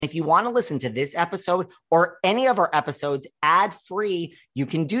If you want to listen to this episode or any of our episodes ad-free, you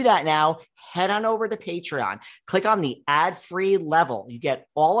can do that now. Head on over to Patreon. Click on the ad-free level. You get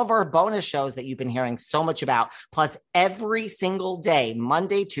all of our bonus shows that you've been hearing so much about. Plus, every single day,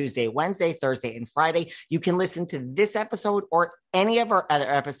 Monday, Tuesday, Wednesday, Thursday, and Friday, you can listen to this episode or any of our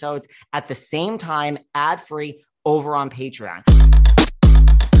other episodes at the same time, ad-free, over on Patreon.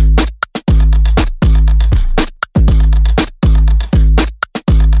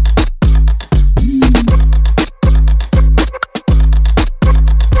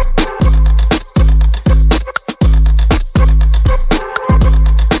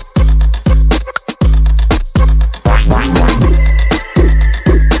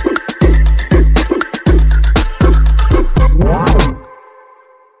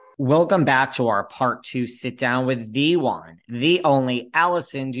 Welcome back to our part 2 sit down with the one, the only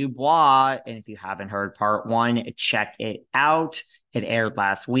Allison DuBois. And if you haven't heard part 1, check it out. It aired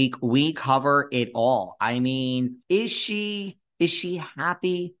last week. We cover it all. I mean, is she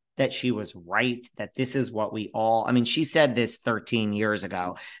happy that she was right, that this is what we all, I mean, she said this 13 years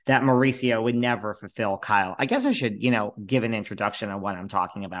ago, that Mauricio would never fulfill Kyle. I guess I should, give an introduction on what I'm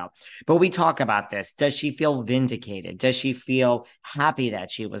talking about. But we talk about this. Does she feel vindicated? Does she feel happy that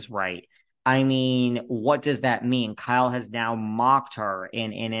she was right? I mean, what does that mean? Kyle has now mocked her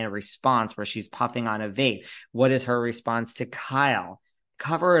in a response where she's puffing on a vape. What is her response to Kyle?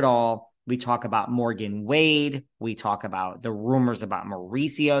 Cover it all. We talk about Morgan Wade. We talk about the rumors about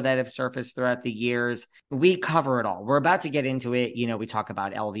Mauricio that have surfaced throughout the years. We cover it all. We're about to get into it. We talk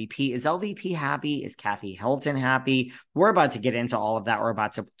about LVP. Is LVP happy? Is Kathy Hilton happy? We're about to get into all of that. We're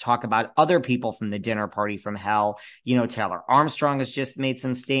about to talk about other people from the dinner party from hell. Taylor Armstrong has just made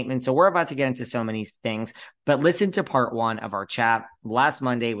some statements. So we're about to get into so many things. But listen to part 1 of our chat last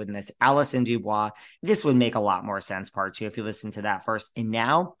Monday with Miss Allison DuBois. This would make a lot more sense, part 2, if you listen to that first. And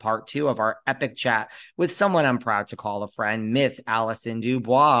now, part 2 of our epic chat with someone I'm proud to call a friend, Miss Allison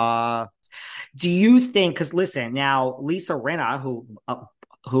DuBois. Do you think, because listen, now Lisa Rinna,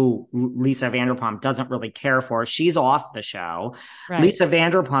 who Lisa Vanderpump doesn't really care for, she's off the show. Right. Lisa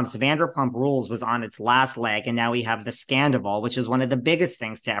Vanderpump's Vanderpump Rules was on its last leg, and now we have the Scandival, which is one of the biggest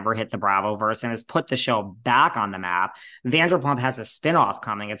things to ever hit the Bravoverse and has put the show back on the map. Vanderpump has a spinoff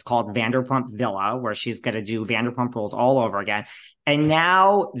coming. It's called Vanderpump Villa, where she's going to do Vanderpump Rules all over again. And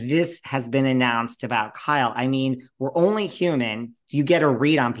now this has been announced about Kyle. I mean, we're only human. You get a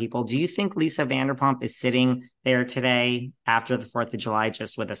read on people. Do you think Lisa Vanderpump is sitting there today after the 4th of July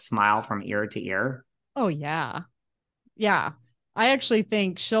just with a smile from ear to ear? Oh, yeah. Yeah. I actually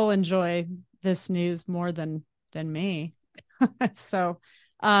think she'll enjoy this news more than me. So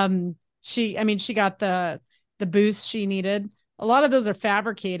she got the boost she needed. A lot of those are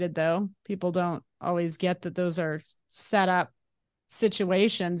fabricated, though. People don't always get that those are set up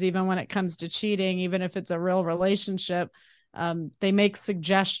situations, even when it comes to cheating, even if it's a real relationship. They make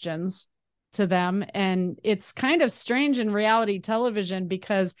suggestions to them, and it's kind of strange in reality television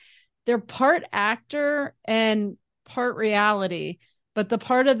because they're part actor and part reality, but the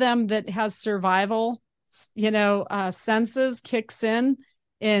part of them that has survival senses kicks in,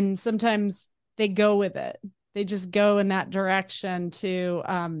 and sometimes they go with it. They just go in that direction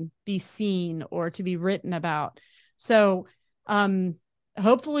to be seen or to be written about. So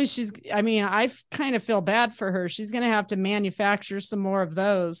hopefully I kind of feel bad for her. She's going to have to manufacture some more of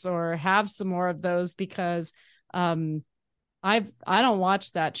those or have some more of those because I don't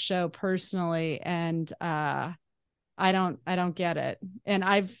watch that show personally, and I don't get it. And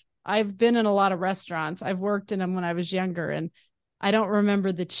I've been in a lot of restaurants. I've worked in them when I was younger, and I don't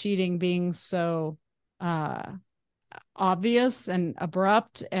remember the cheating being so obvious and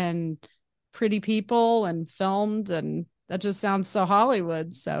abrupt and pretty people and filmed, and that just sounds so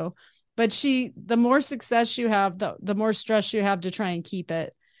Hollywood. So, but the more success you have, the more stress you have to try and keep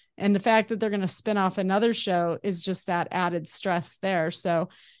it. And the fact that they're going to spin off another show is just that added stress there. So,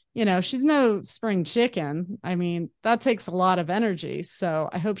 she's no spring chicken. I mean, that takes a lot of energy. So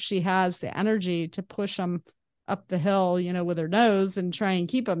I hope she has the energy to push them up the hill, with her nose and try and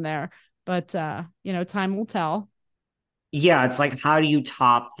keep them there. But, time will tell. Yeah. It's like, how do you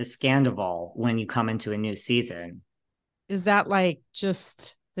top the Scandival when you come into a new season? Is that like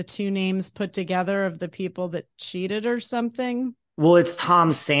just the two names put together of the people that cheated or something? Well, it's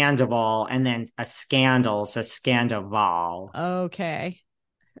Tom Sandoval and then a scandal. So Scandival. Okay.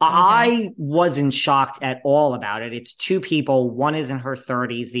 Okay. I wasn't shocked at all about it. It's two people. One is in her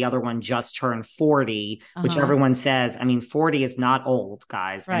 30s. The other one just turned 40, which Uh-huh. everyone says, I mean, 40 is not old,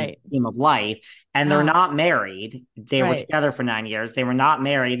 guys, and it's Right. a theme of life. And they're No. not married. They were Right. together for 9 years. They were not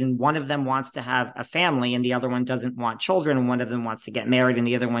married. And one of them wants to have a family, and the other one doesn't want children. And one of them wants to get married, and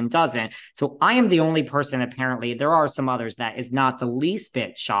the other one doesn't. So I am the only person, apparently, there are some others that is not the least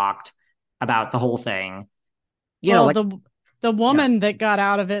bit shocked about the whole thing. You know, Well, like, the yeah. woman that got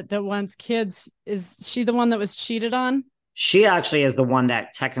out of it that wants kids, is she the one that was cheated on? She actually is the one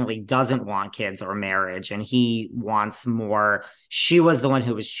that technically doesn't want kids or marriage, and he wants more. She was the one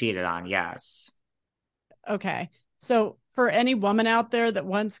who was cheated on. Yes. Okay. So for any woman out there that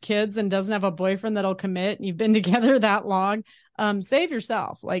wants kids and doesn't have a boyfriend that'll commit, and you've been together that long, save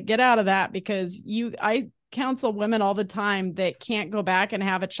yourself. Like, get out of that, because I counsel women all the time that can't go back and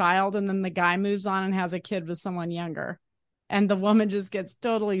have a child, and then the guy moves on and has a kid with someone younger. And the woman just gets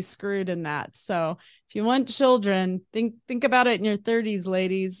totally screwed in that. So if you want children, think about it in your 30s,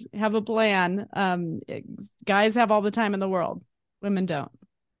 ladies. Have a plan. Guys have all the time in the world. Women don't.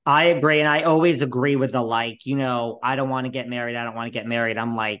 I agree. And I always agree with the like, I don't want to get married. I don't want to get married.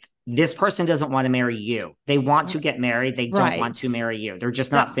 I'm like, this person doesn't want to marry you. They want to get married. They don't want to Right. marry you. They're just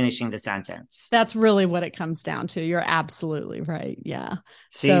That not finishing the sentence. that's really what it comes down to. You're absolutely right. Yeah.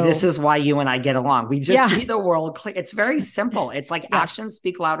 See, this So, is why you and I get along. We just yeah. see the world clear. It's very simple. It's like Yes. actions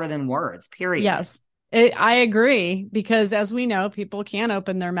speak louder than words, period. Yes. I agree, because as we know, people can't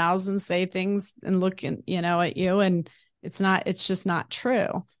open their mouths and say things and look at you, and it's just not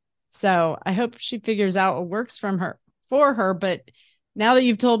true. So I hope she figures out what works for her. But now that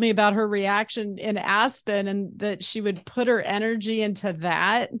you've told me about her reaction in Aspen, and that she would put her energy into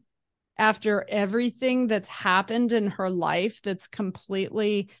that after everything that's happened in her life, that's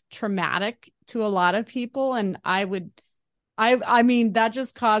completely traumatic to a lot of people. And I mean, that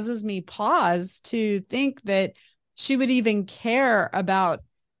just causes me pause to think that she would even care about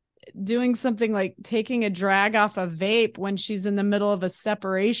doing something like taking a drag off a vape when she's in the middle of a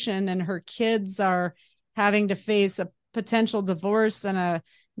separation and her kids are having to face a potential divorce and a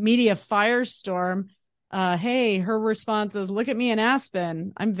media firestorm. Hey, her response is, look at me in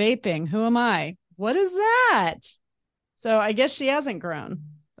Aspen. I'm vaping. Who am I? What is that? So I guess she hasn't grown.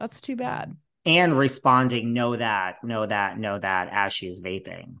 That's too bad. And responding, know that, know that, know that, as she's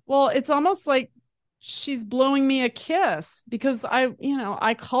vaping. Well, it's almost like she's blowing me a kiss, because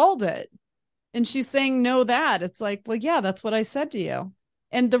I called it, and she's saying no that. It's like, well, yeah, that's what I said to you.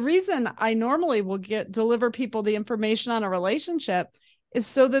 And the reason I normally will deliver people the information on a relationship is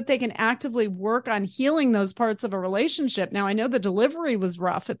so that they can actively work on healing those parts of a relationship. Now, I know the delivery was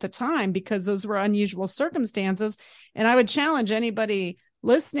rough at the time because those were unusual circumstances. And I would challenge anybody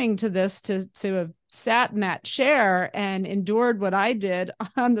listening to this to have sat in that chair and endured what I did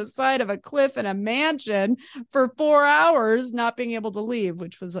on the side of a cliff in a mansion for 4 hours, not being able to leave,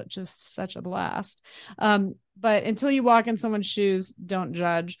 which was just such a blast. But until you walk in someone's shoes, don't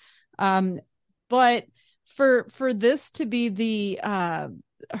judge. But for this to be the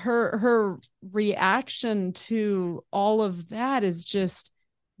her reaction to all of that is just,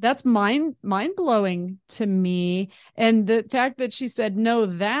 that's mind blowing to me. And the fact that she said no,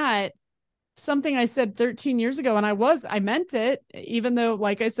 that something I said 13 years ago, and I meant it, even though,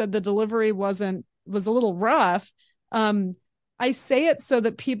 like I said, the delivery was a little rough. I say it so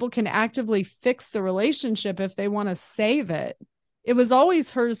that people can actively fix the relationship if they want to save it. It was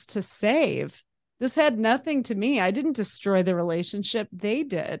always hers to save. This had nothing to me. I didn't destroy the relationship. They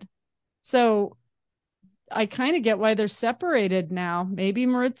did. So I kind of get why they're separated now. Maybe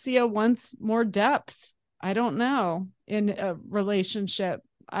Maurizio wants more depth. I don't know, in a relationship.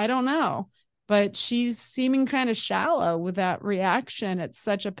 I don't know. But she's seeming kind of shallow with that reaction at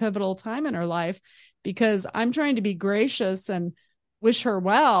such a pivotal time in her life, because I'm trying to be gracious and wish her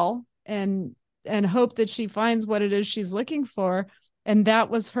well, and hope that she finds what it is she's looking for. And that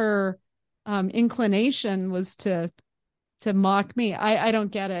was her inclination, was to mock me. I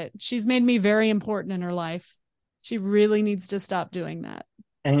don't get it. She's made me very important in her life. She really needs to stop doing that.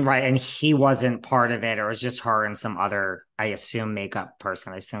 And right, and he wasn't part of it, or it was just her and some other, I assume, makeup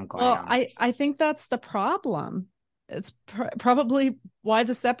person. I assume Well, glam. I think that's the problem. It's probably why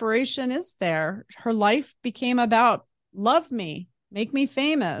the separation is there. Her life became about love me, make me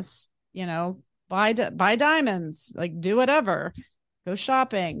famous, buy diamonds, like do whatever, go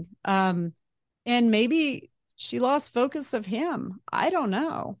shopping. And maybe she lost focus of him. I don't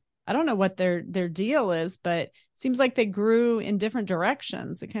know. I don't know what their deal is, but it seems like they grew in different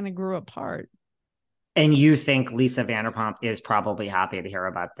directions. They kind of grew apart. And you think Lisa Vanderpump is probably happy to hear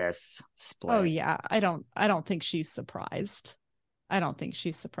about this Oh split? yeah, I don't think she's surprised. I don't think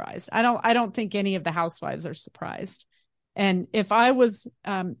she's surprised. I don't think any of the housewives are surprised. And if I was,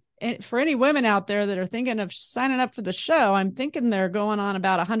 for any women out there that are thinking of signing up for the show, I'm thinking they're going on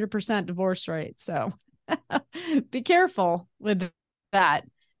about 100% divorce rate. So be careful with that.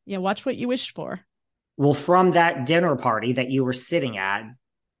 Watch what you wish for. Well, from that dinner party that you were sitting at,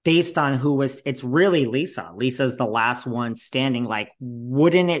 based on it's really Lisa. Lisa's the last one standing. Like,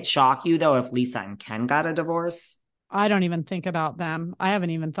 wouldn't it shock you though if Lisa and Ken got a divorce? I don't even think about them. I haven't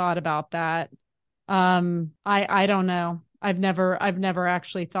even thought about that. I don't know. I've never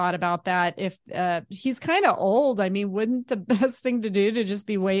actually thought about that. If he's kind of old, I mean, wouldn't the best thing to do to just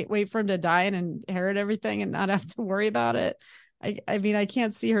be wait for him to die and inherit everything and not have to worry about it? I mean, I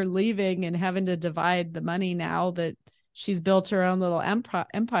can't see her leaving and having to divide the money now that she's built her own little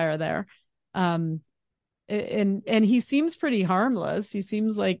empire there. And he seems pretty harmless. He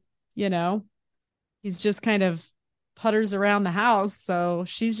seems like, he's just kind of putters around the house. So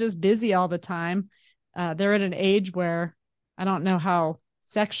she's just busy all the time. They're at an age where I don't know how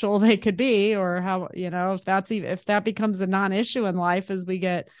sexual they could be, or how, if that becomes a non-issue in life as we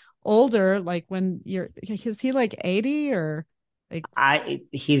get older, like is he like 80 or like?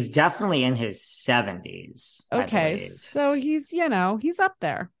 He's definitely in his 70s. Okay. So he's up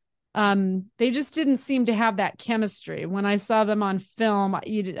there. They just didn't seem to have that chemistry. When I saw them on film,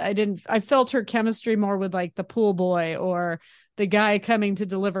 I felt her chemistry more with like the pool boy or the guy coming to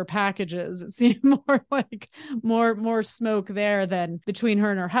deliver packages. It seemed more like more smoke there than between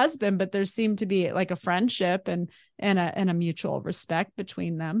her and her husband, but there seemed to be like a friendship and a mutual respect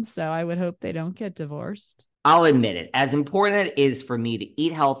between them. So I would hope they don't get divorced. I'll admit it. As important it is for me to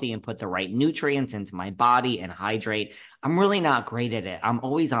eat healthy and put the right nutrients into my body and hydrate, I'm really not great at it. I'm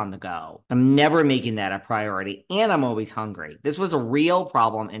always on the go. I'm never making that a priority, and I'm always hungry. This was a real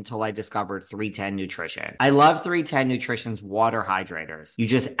problem until I discovered 310 Nutrition. I love 310 Nutrition's water hydrators. You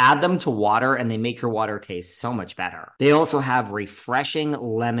just add them to water and they make your water taste so much better. They also have refreshing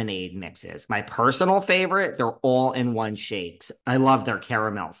lemonade mixes. My personal favorite, they're all-in-one shakes. I love their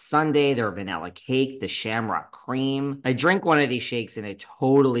caramel sundae, their vanilla cake, the shamrock cream. I drink one of these shakes and it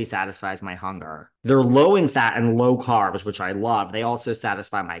totally satisfies my hunger. They're low in fat and low carbs, which I love. They also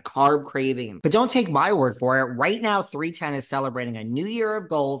satisfy my carb craving. But don't take my word for it. Right now, 310 is celebrating a new year of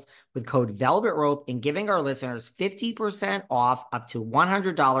goals with code Velvet Rope and giving our listeners 50% off, up to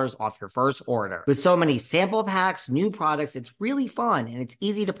 $100 off your first order. With so many sample packs, new products, it's really fun and it's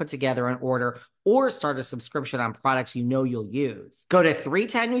easy to put together an order or start a subscription on products you'll use. Go to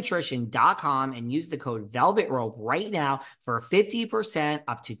 310nutrition.com and use the code Velvet Rope right now for 50%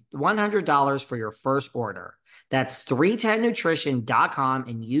 up to $100 for your first order. That's 310nutrition.com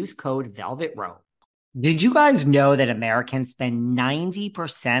and use code Velvet Rope. Did you guys know that Americans spend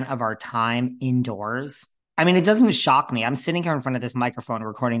 90% of our time indoors? I mean, it doesn't shock me. I'm sitting here in front of this microphone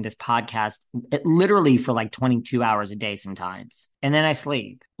recording this podcast literally for like 22 hours a day sometimes. And then I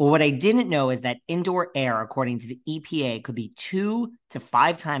sleep. Well, what I didn't know is that indoor air, according to the EPA, could be 2 to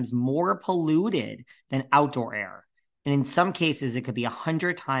 5 times more polluted than outdoor air. And in some cases, it could be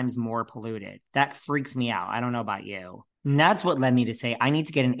 100 times more polluted. That freaks me out. I don't know about you. And that's what led me to say I need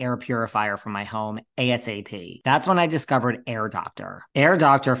to get an air purifier for my home ASAP. That's when I discovered Air Doctor. Air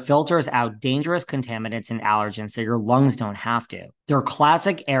Doctor filters out dangerous contaminants and allergens so your lungs don't have to. Their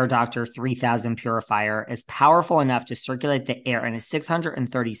classic Air Doctor 3000 purifier is powerful enough to circulate the air in a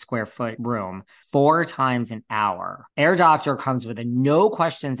 630 square foot room 4 times an hour. Air Doctor comes with a no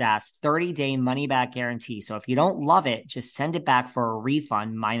questions asked 30-day money-back guarantee. So if you don't love it, just send it back for a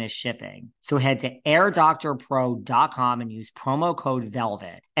refund minus shipping. So head to airdoctorpro.com and use promo code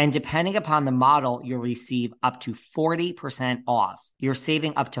VELVET. And depending upon the model, you'll receive up to 40% off. You're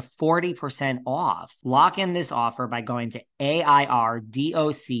saving up to 40% off. Lock in this offer by going to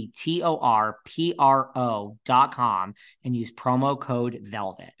airdoctorpro.com and use promo code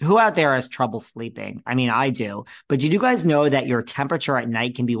VELVET. Who out there has trouble sleeping? I mean, I do. But did you guys know that your temperature at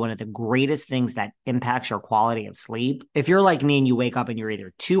night can be one of the greatest things that impacts your quality of sleep? If you're like me and you wake up and you're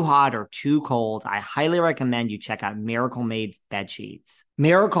either too hot or too cold, I highly recommend you check out Miracle Made's bed sheets.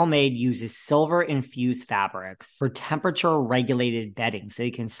 Miracle Made uses silver-infused fabrics for temperature-regulated bedding so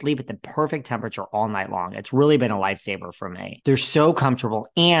you can sleep at the perfect temperature all night long. It's really been a lifesaver for me. They're so comfortable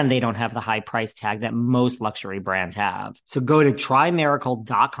and they don't have the high price tag that most luxury brands have. So go to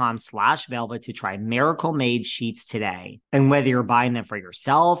trymiracle.com/velvet to try Miracle Made sheets today. And whether you're buying them for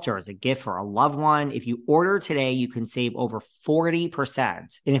yourself or as a gift for a loved one, if you order today, you can save over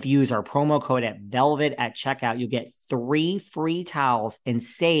 40%. And if you use our promo code at VELVET at checkout, you'll get 3 free towels and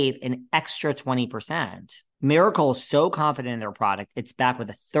save an extra 20%. Miracle is so confident in their product, it's back with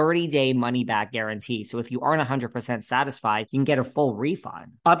a 30-day money-back guarantee. So if you aren't 100% satisfied, you can get a full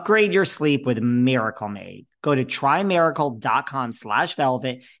refund. Upgrade your sleep with Miracle Made. Go to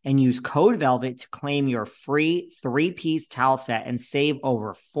trymiracle.com/velvet and use code VELVET to claim your free 3-piece towel set and save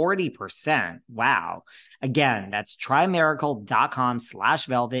over 40%. Wow. Again, that's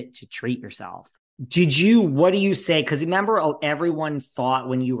trymiracle.com/velvet to treat yourself. What do you say? Because remember, everyone thought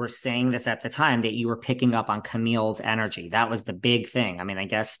when you were saying this at the time that you were picking up on Camille's energy. That was the big thing. I mean, I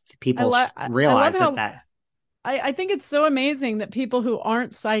guess people realize that. I think it's so amazing that people who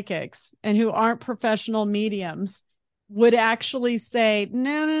aren't psychics and who aren't professional mediums would actually say,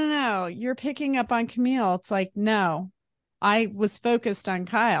 no, you're picking up on Camille. It's like, no, I was focused on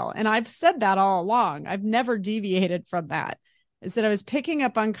Kyle. And I've said that all along. I've never deviated from that. I said I was picking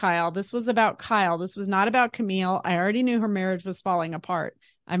up on Kyle. This was about Kyle. This was not about Camille. I already knew her marriage was falling apart.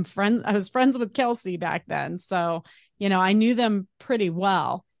 I was friends with Kelsey back then. So, I knew them pretty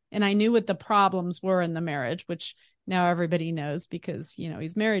well. And I knew what the problems were in the marriage, which now everybody knows because,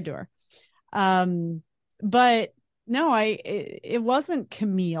 he's married to her. But no, it wasn't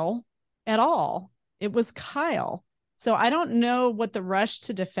Camille at all. It was Kyle. So I don't know what the rush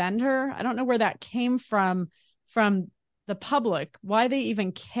to defend her. I don't know where that came from the public, why they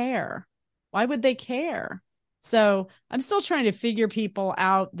even care. Why would they care? So I'm still trying to figure people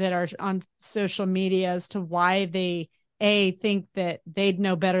out that are on social media as to why they think that they'd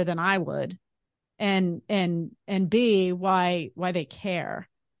know better than I would, and B, why they care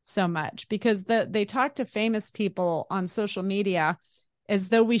so much, because they talk to famous people on social media as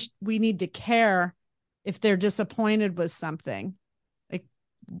though we need to care if they're disappointed with something.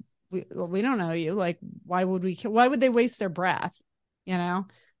 We don't know you. Like, why would they waste their breath?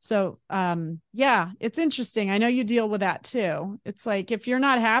 So, yeah, it's interesting. I know you deal with that too. It's like, if you're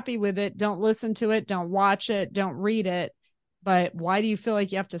not happy with it, don't listen to it. Don't watch it. Don't read it. But why do you feel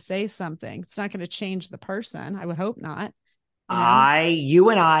like you have to say something? It's not going to change the person. I would hope not. I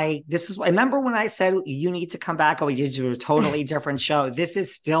remember when I said you need to come back and we did do a totally different show. This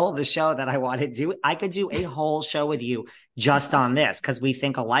is still the show that I want to do. I could do a whole show with you just on this because we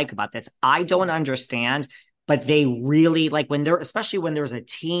think alike about this. I don't understand, but they really especially when there's a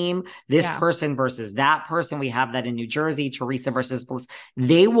team, this person versus that person. We have that in New Jersey, Teresa versus Bliss.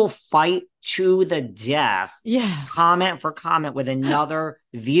 They will fight to the death, comment for comment with another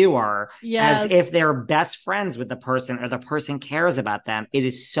viewer, as if they're best friends with the person or the person cares about them. It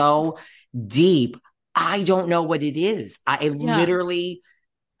is so deep. I don't know what it is. Literally,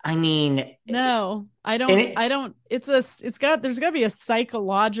 no, I don't. There's got to be a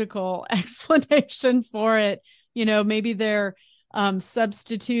psychological explanation for it. Maybe they're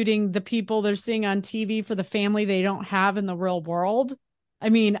substituting the people they're seeing on TV for the family they don't have in the real world.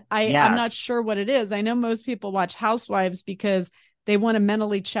 I'm not sure what it is. I know most people watch Housewives because they want to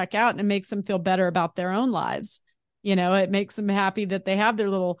mentally check out, and it makes them feel better about their own lives. It makes them happy that they have their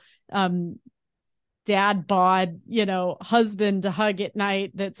little dad bod, husband to hug at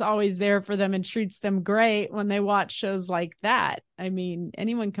night that's always there for them and treats them great when they watch shows like that.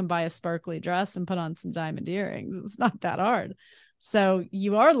 Anyone can buy a sparkly dress and put on some diamond earrings. It's not that hard. So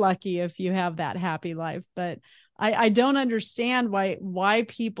you are lucky if you have that happy life. But I don't understand why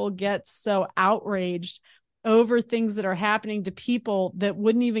people get so outraged over things that are happening to people that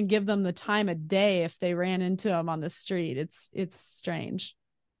wouldn't even give them the time of day if they ran into them on the street. It's strange.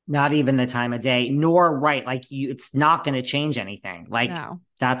 Not even the time of day, nor it's not going to change anything. No.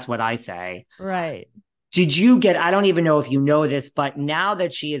 That's what I say. Right. I don't even know if you know this, but now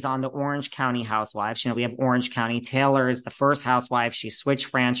that she is on the Orange County Housewives, we have Orange County. Taylor is the first housewife. She switched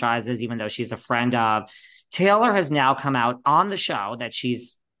franchises, even though she's a friend of. Taylor has now come out on the show that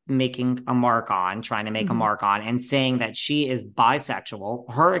she's trying to make a mark on, and saying that she is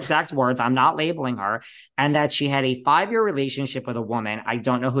bisexual. Her exact words, I'm not labeling her, and that she had a 5-year relationship with a woman. I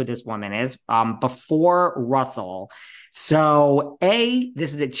don't know who this woman is, before Russell. So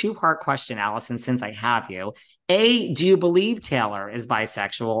this is a 2-part question, Allison, since I have you. Do you believe Taylor is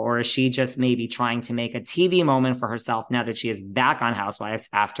bisexual, or is she just maybe trying to make a TV moment for herself now that she is back on Housewives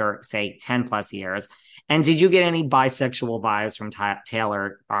after, say, 10 plus years? And did you get any bisexual vibes from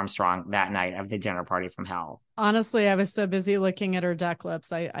Taylor Armstrong that night of the dinner party from hell? Honestly, I was so busy looking at her duck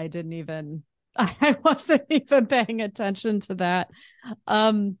lips. I wasn't even paying attention to that.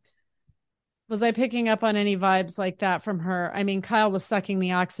 Was I picking up on any vibes like that from her? Kyle was sucking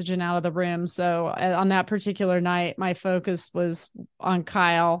the oxygen out of the room. So on that particular night, my focus was on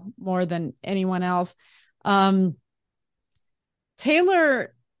Kyle more than anyone else.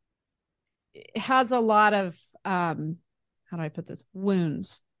 Taylor has a lot of, how do I put this?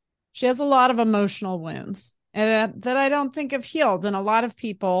 Wounds. She has a lot of emotional wounds and that I don't think have healed. And a lot of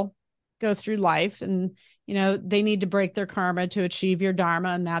people go through life and, they need to break their karma to achieve your dharma.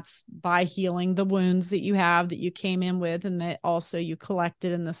 And that's by healing the wounds that you have, that you came in with, and that also you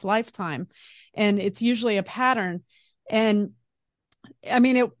collected in this lifetime. And it's usually a pattern. And I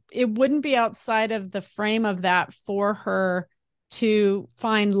mean, it wouldn't be outside of the frame of that for her to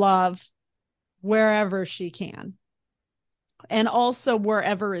find love wherever she can, and also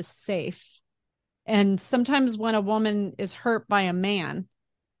wherever is safe. And sometimes when a woman is hurt by a man,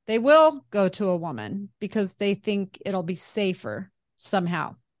 they will go to a woman because they think it'll be safer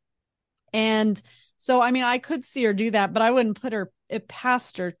somehow. And so, I mean, I could see her do that, but I wouldn't put it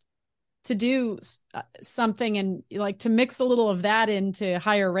past her to do something and like to mix a little of that into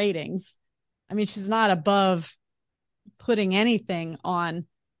higher ratings. I mean, she's not above putting anything on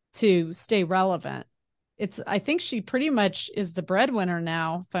to stay relevant. I think she pretty much is the breadwinner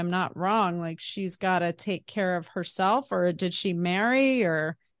now, if I'm not wrong. Like, she's got to take care of herself, or did she marry?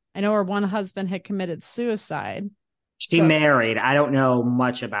 Or I know her one husband had committed suicide. She married. I don't know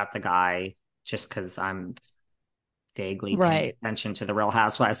much about the guy just because I'm vaguely paying attention to the Real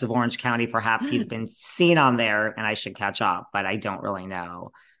Housewives of Orange County. Perhaps he's been seen on there and I should catch up, but I don't really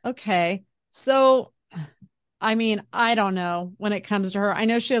know. Okay. So, I mean, I don't know when it comes to her. I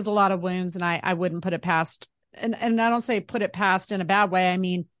know she has a lot of wounds, and I wouldn't put it past, and I don't say put it past in a bad way. I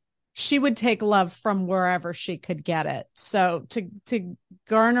mean, she would take love from wherever she could get it. So to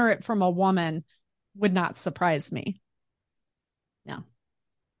garner it from a woman would not surprise me. No.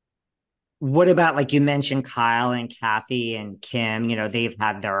 What about, like you mentioned, Kyle and Kathy and Kim? They've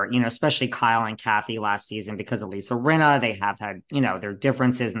had their, especially Kyle and Kathy last season because of Lisa Rinna. They have had, their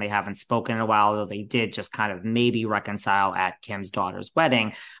differences, and they haven't spoken in a while, though they did just kind of maybe reconcile at Kim's daughter's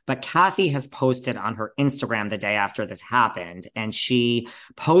wedding. But Kathy has posted on her Instagram the day after this happened, and she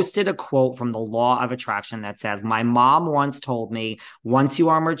posted a quote from the Law of Attraction that says, "My mom once told me, once you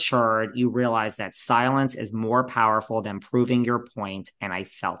are matured, you realize that silence is more powerful than proving your point. And I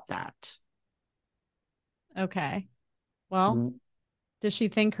felt that." Okay. Well, does she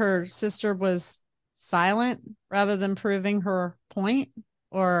think her sister was silent rather than proving her point?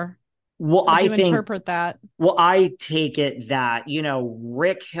 Or how do you interpret that? Well, I take it that,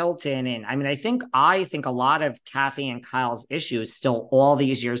 Rick Hilton, and I mean, I think a lot of Kathy and Kyle's issues still all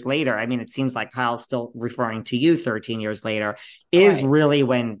these years later. I mean, it seems like Kyle's still referring to you 13 years later, is really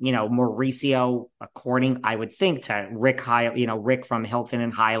when, Mauricio, according, I would think, to Rick, Rick from Hilton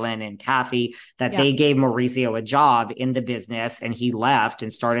and Highland and Kathy, that they gave Mauricio a job in the business and he left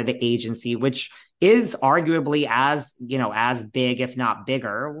and started the agency, which is arguably as big, if not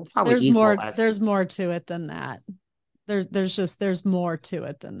bigger. Well, probably there's more to it than that. There's more to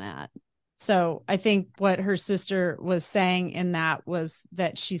it than that. So I think what her sister was saying in that was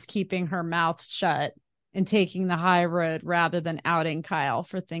that she's keeping her mouth shut and taking the high road rather than outing Kyle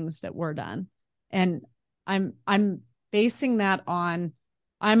for things that were done. And I'm basing that on,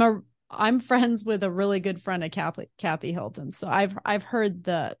 I'm friends with a really good friend of Kathy Hilton. So I've heard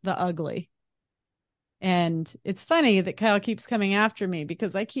the ugly. And it's funny that Kyle keeps coming after me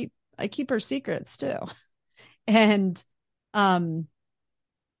because I keep her secrets too. And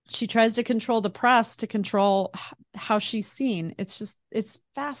she tries to control the press to control how she's seen. It's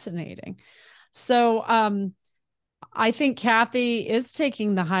fascinating. So I think Kathy is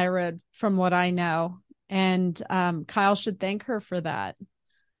taking the high road from what I know. And Kyle should thank her for that.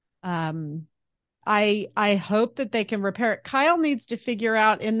 I hope that they can repair it. Kyle needs to figure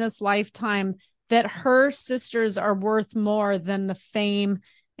out in this lifetime that her sisters are worth more than the fame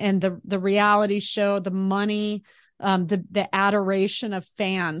and the reality show, the money, the adoration of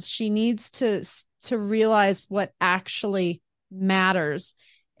fans. She needs to realize what actually matters.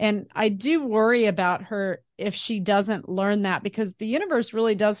 And I do worry about her if she doesn't learn that, because the universe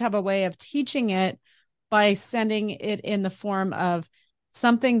really does have a way of teaching it by sending it in the form of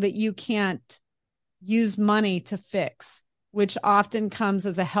something that you can't use money to fix, which often comes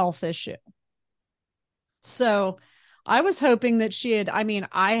as a health issue. So I was hoping that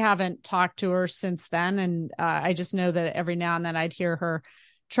I haven't talked to her since then. And I just know that every now and then I'd hear her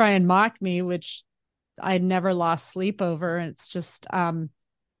try and mock me, which I'd never lost sleep over. And it's just,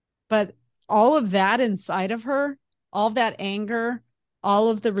 but all of that inside of her, all of that anger, all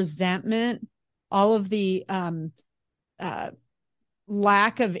of the resentment, all of the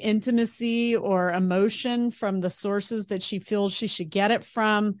lack of intimacy or emotion from the sources that she feels she should get it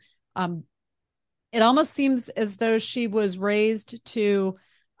from, it almost seems as though she was raised to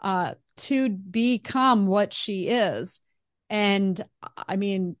become what she is. And I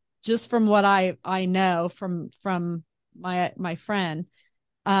mean, just from what I know from my friend,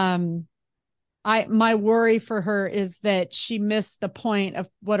 Um, my worry for her is that she missed the point of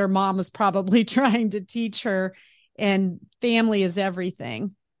what her mom was probably trying to teach her, and family is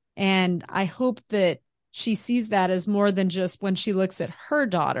everything. And I hope that she sees that as more than just when she looks at her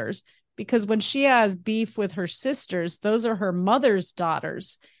daughters, because when she has beef with her sisters, those are her mother's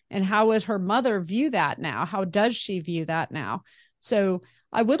daughters. And how would her mother view that now? How does she view that now? So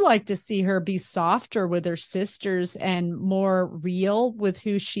I would like to see her be softer with her sisters and more real with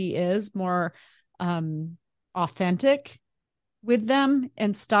who she is, more authentic with them,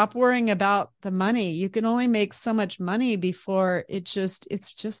 and stop worrying about the money. You can only make so much money before it's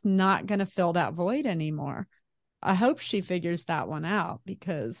just not going to fill that void anymore. I hope she figures that one out,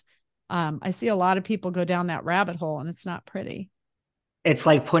 because I see a lot of people go down that rabbit hole and it's not pretty. It's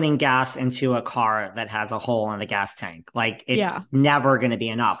like putting gas into a car that has a hole in the gas tank. Like Yeah, it's never going to be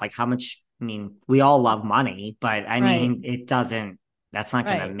enough. Like how much, I mean, we all love money, but I right, mean, it doesn't, that's not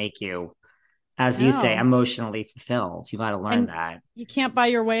going to right. make you, as you say, No. emotionally fulfilled. You got to learn And that. you can't buy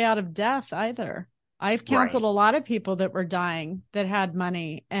your way out of death either. I've counseled Right. a lot of people that were dying that had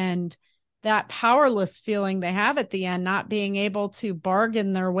money, and that powerless feeling they have at the end, not being able to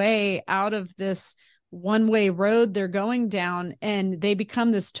bargain their way out of this one way road they're going down. And they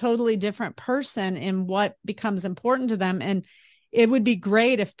become this totally different person in what becomes important to them. And it would be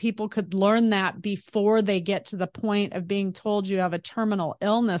great if people could learn that before they get to the point of being told you have a terminal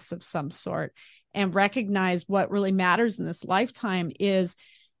illness of some sort, and recognize what really matters in this lifetime is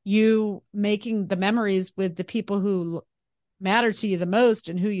you making the memories with the people who matter to you the most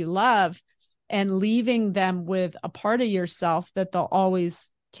and who you love, and leaving them with a part of yourself that they'll always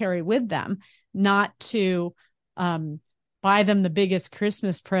carry with them, not to buy them the biggest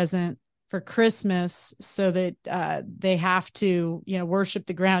Christmas present for Christmas so that they have to, worship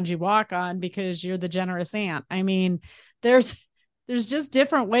the ground you walk on because you're the generous aunt. I mean, there's just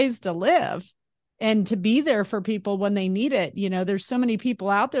different ways to live and to be there for people when they need it. There's so many people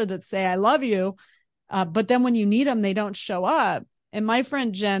out there that say, I love you. But then when you need them, they don't show up. And my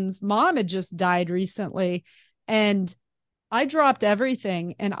friend Jen's mom had just died recently, and I dropped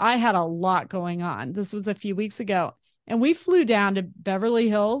everything and I had a lot going on. This was a few weeks ago. And we flew down to Beverly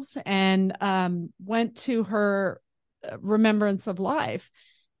Hills and went to her remembrance of life.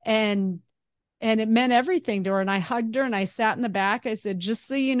 And it meant everything to her. And I hugged her and I sat in the back. I said, just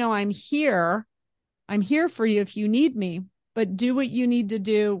so you know, I'm here. I'm here for you if you need me, but do what you need to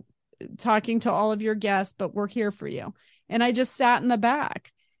do, talking to all of your guests, but we're here for you. And I just sat in the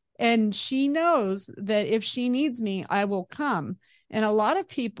back. And she knows that if she needs me, I will come. And a lot of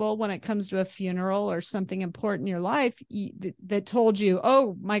people, when it comes to a funeral or something important in your life, that told you,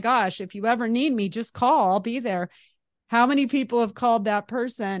 oh my gosh, if you ever need me, just call, I'll be there. How many people have called that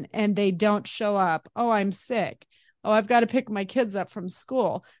person and they don't show up? Oh, I'm sick. Oh, I've got to pick my kids up from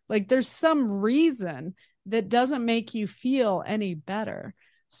school. Like there's some reason that doesn't make you feel any better.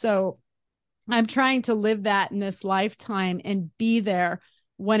 So I'm trying to live that in this lifetime and be there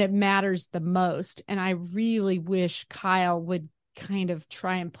when it matters the most. And I really wish Kyle would kind of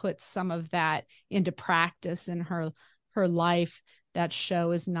try and put some of that into practice in her life. That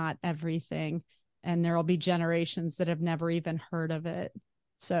show is not everything, and there will be generations that have never even heard of it.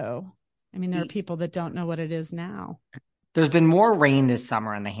 So, I mean, there are people that don't know what it is now. There's been more rain this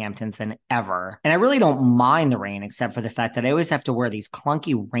summer in the Hamptons than ever. And I really don't mind the rain, except for the fact that I always have to wear these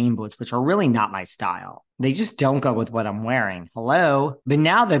clunky rain boots, which are really not my style. They just don't go with what I'm wearing. Hello. But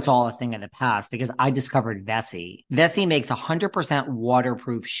now that's all a thing of the past because I discovered Vessi. Vessi makes 100%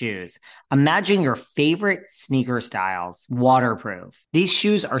 waterproof shoes. Imagine your favorite sneaker styles waterproof. These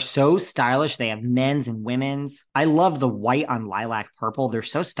shoes are so stylish. They have men's and women's. I love the white on lilac purple. They're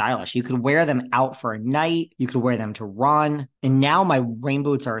so stylish. You could wear them out for a night. You could wear them to run. And now my rain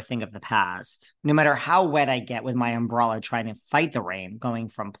boots are a thing of the past. No matter how wet I get with my umbrella trying to fight the rain, going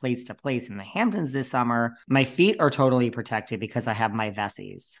from place to place in the Hamptons this summer, my feet are totally protected because I have my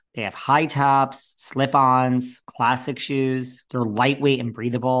Vessis. They have high tops, slip-ons, classic shoes. They're lightweight and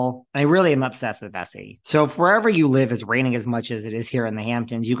breathable. I really am obsessed with Vessi. So if wherever you live is raining as much as it is here in the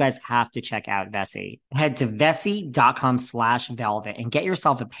Hamptons, you guys have to check out Vessi. Head to vessi.com/velvet and get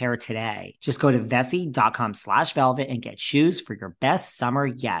yourself a pair today. Just go to vessi.com/velvet and get shoes for your best summer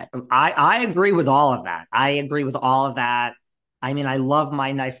yet. I agree with all of that. I mean, I love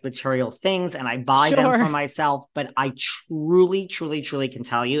my nice material things and I buy them for myself, but I truly, truly, truly can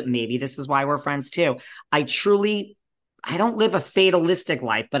tell you, and maybe this is why we're friends too. I don't live a fatalistic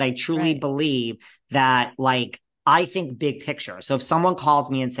life, but I truly believe that like I think big picture. So if someone calls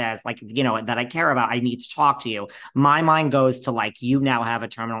me and says, like, that I care about, I need to talk to you, my mind goes to like, you now have a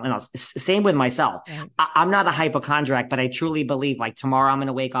terminal illness. Same with myself. Right. I'm not a hypochondriac, but I truly believe like tomorrow I'm going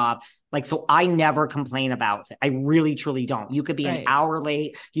to wake up. Like, so I never complain about it. I really, truly don't. You could be an Right. hour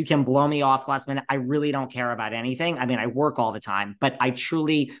late. You can blow me off last minute. I really don't care about anything. I mean, I work all the time, but I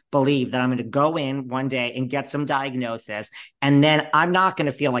truly believe that I'm going to go in one day and get some diagnosis. And then I'm not going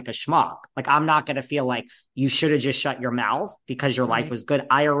to feel like a schmuck. Like, I'm not going to feel like you should have just shut your mouth because your life Right. was good.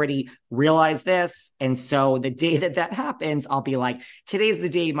 I already realized this. And so the day that happens, I'll be like, today's the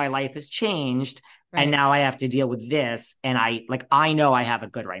day my life has changed. And Right. now I have to deal with this. And I know I have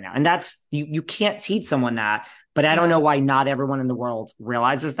it good right now. And that's, you can't teach someone that, but I don't know Yeah. why not everyone in the world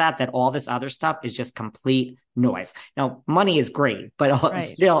realizes that all this other stuff is just complete noise. Now, money is great, but Right.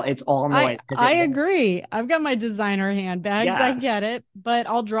 still it's all I noise because I it won't. agree. I've got my designer handbags. I get Yes. it, but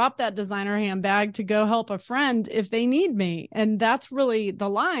I'll drop that designer handbag to go help a friend if they need me. And that's really the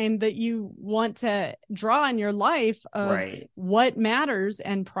line that you want to draw in your life of Right. what matters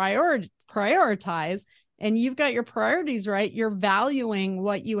and prioritize. And you've got your priorities right. You're valuing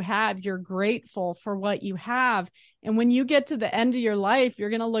what you have. You're grateful for what you have. And when you get to the end of your life, you're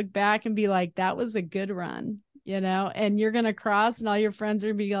going to look back and be like, that was a good run, and you're going to cross and all your friends are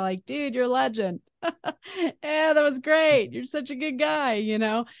going to be like, dude, you're a legend. Yeah, that was great. You're such a good guy.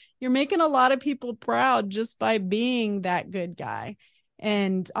 You're making a lot of people proud just by being that good guy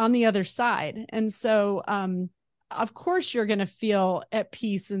and on the other side. And so, of course, you're going to feel at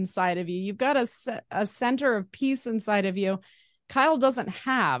peace inside of you. You've got a center of peace inside of you. Kyle doesn't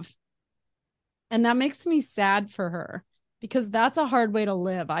have. And that makes me sad for her because that's a hard way to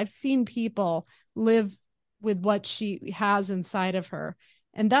live. I've seen people live with what she has inside of her.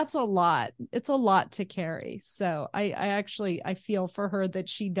 And that's a lot. It's a lot to carry. So I feel for her that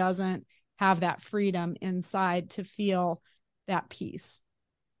she doesn't have that freedom inside to feel that peace.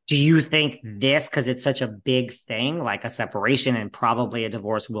 Do you think this, because it's such a big thing, like a separation and probably a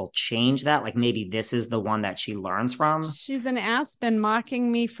divorce, will change that? Like maybe this is the one that she learns from? She's an Aspen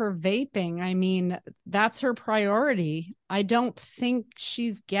mocking me for vaping. I mean, that's her priority. I don't think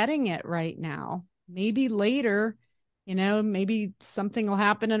she's getting it right now. Maybe later, maybe something will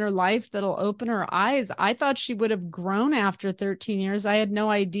happen in her life that'll open her eyes. I thought she would have grown after 13 years. I had no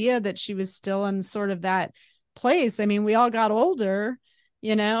idea that she was still in sort of that place. I mean, we all got older,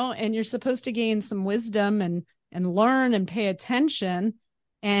 and you're supposed to gain some wisdom and learn and pay attention.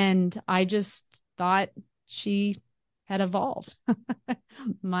 And I just thought she had evolved.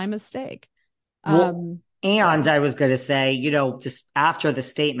 My mistake. Well, and So I was going to say, just after the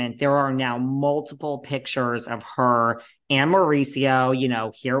statement, there are now multiple pictures of her and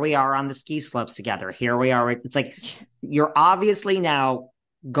Mauricio. Here we are on the ski slopes together. Here we are. It's like you're obviously now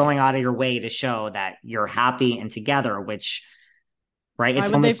going out of your way to show that you're happy and together, which, right? why It's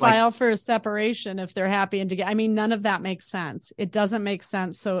would they almost like, file for a separation if they're happy and together? I mean, none of that makes sense. It doesn't make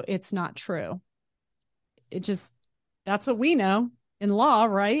sense. So it's not true. That's what we know in law,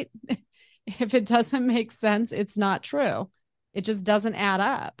 right? If it doesn't make sense, it's not true. It just doesn't add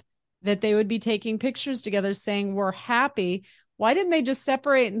up that they would be taking pictures together saying we're happy. Why didn't they just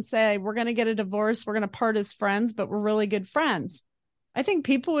separate and say we're going to get a divorce, we're going to part as friends, but we're really good friends? I think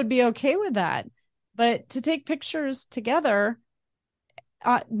people would be okay with that. But to take pictures together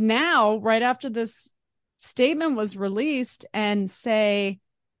now, right after this statement was released, and say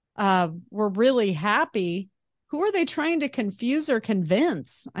we're really happy, who are they trying to confuse or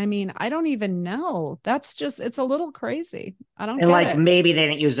convince? I mean, I don't even know. It's a little crazy. I don't and get like it. maybe they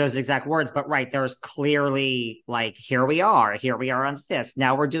didn't use those exact words, but right, there's clearly like, here we are on this.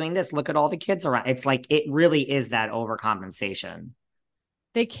 Now we're doing this. Look at all the kids around. It's like, it really is that overcompensation.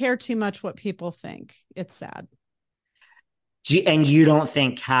 They care too much what people think. It's sad. And you don't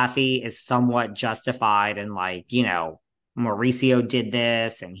think Kathy is somewhat justified in like, Mauricio did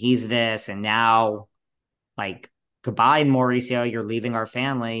this and he's this, and now like, goodbye, Mauricio, you're leaving our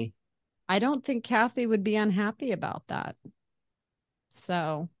family. I don't think Kathy would be unhappy about that.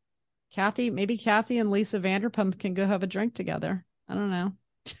 So maybe Kathy and Lisa Vanderpump can go have a drink together. I don't know.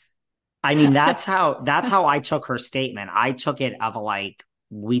 I mean, that's how I took her statement. I took it of like,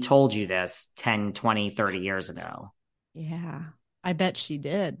 we told you this 10, 20, 30 years ago. Yeah, I bet she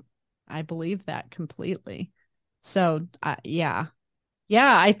did. I believe that completely. So, yeah.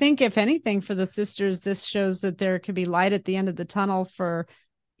 Yeah, I think if anything for the sisters, this shows that there could be light at the end of the tunnel for,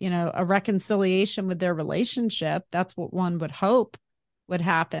 a reconciliation with their relationship. That's what one would hope would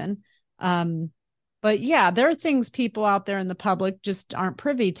happen. But yeah, there are things people out there in the public just aren't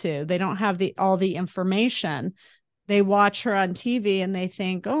privy to. They don't have all the information. They watch her on TV and they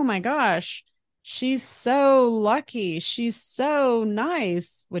think, oh my gosh, she's so lucky. She's so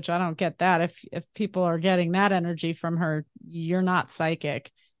nice, which I don't get that. If people are getting that energy from her, you're not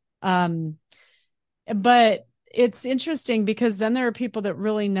psychic. Um, but it's interesting because then there are people that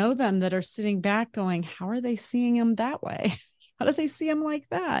really know them that are sitting back going, how are they seeing him that way? How do they see him like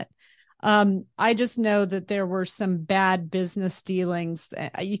that? I just know that there were some bad business dealings.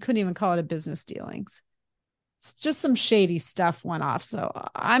 You couldn't even call it a business dealings. It's just some shady stuff went off. So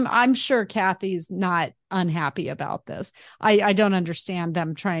I'm sure Kathy's not unhappy about this. I don't understand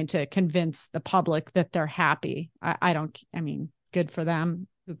them trying to convince the public that they're happy. I don't, I mean, good for them.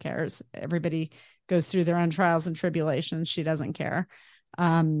 Who cares? Everybody goes through their own trials and tribulations. She doesn't care.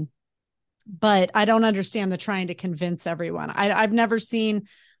 But I don't understand the trying to convince everyone. I've never seen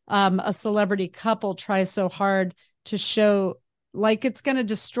a celebrity couple try so hard to show like it's going to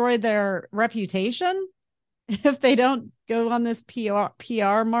destroy their reputation if they don't go on this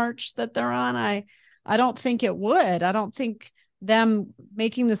PR march that they're on. I don't think it would. I don't think them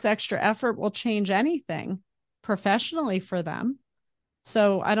making this extra effort will change anything professionally for them.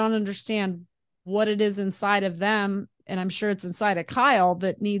 So I don't understand what it is inside of them. And I'm sure it's inside of Kyle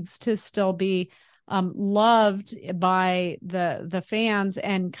that needs to still be loved by the fans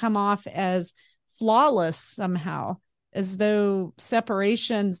and come off as flawless somehow, as though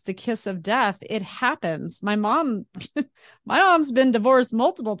separation's the kiss of death. It happens. My mom's been divorced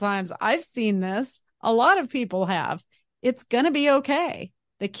multiple times. I've seen this. A lot of people have. It's going to be okay.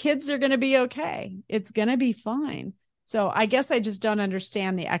 The kids are going to be okay. It's going to be fine. So I guess I just don't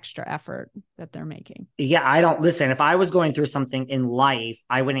understand the extra effort that they're making. Yeah, I don't listen. If I was going through something in life,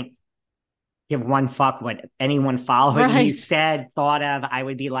 I wouldn't give one fuck what anyone following me said, thought of. I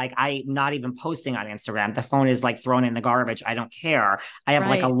would be like, I'm not even posting on Instagram. The phone is like thrown in the garbage. I don't care. I have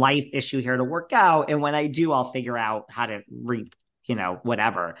like a life issue here to work out. And when I do, I'll figure out how to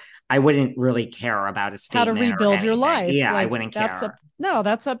whatever. I wouldn't really care about a statement. How to rebuild your life. Yeah, like, I wouldn't care.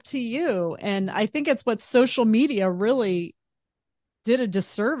 That's up to you. And I think it's what social media really did a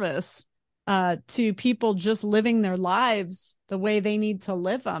disservice to people just living their lives the way they need to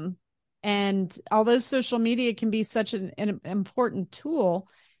live them. And although social media can be such an important tool,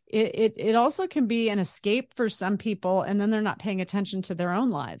 it also can be an escape for some people, and then they're not paying attention to their own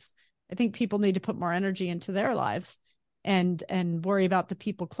lives. I think people need to put more energy into their lives and worry about the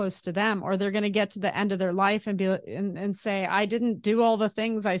people close to them, or they're going to get to the end of their life and say, I didn't do all the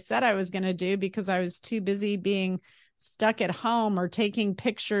things I said I was going to do because I was too busy being stuck at home or taking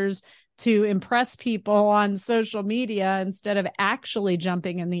pictures to impress people on social media instead of actually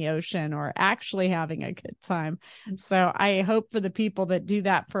jumping in the ocean or actually having a good time. So I hope for the people that do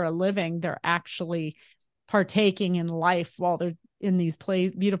that for a living, they're actually partaking in life while they're in these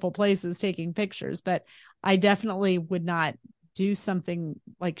beautiful places taking pictures. But I definitely would not do something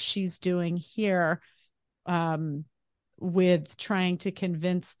like she's doing here with trying to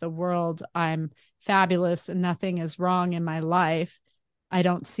convince the world I'm fabulous and nothing is wrong in my life. I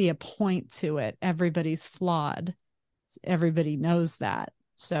don't see a point to it. Everybody's flawed. Everybody knows that.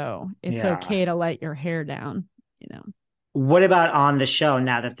 So it's okay to let your hair down, What about on the show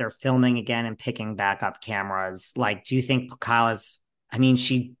now that they're filming again and picking back up cameras? Like, do you think Kyle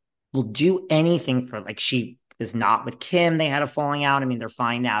she will do anything for, like, she is not with Kim. They had a falling out. I mean, they're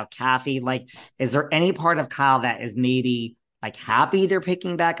fine now. Kathy, like, is there any part of Kyle that is maybe like happy they're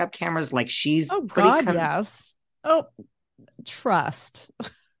picking back up cameras? Like, she's yes. Oh, trust.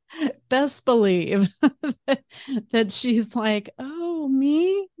 Best believe that she's like, oh,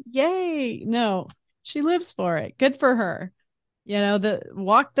 me? Yay. No, she lives for it. Good for her.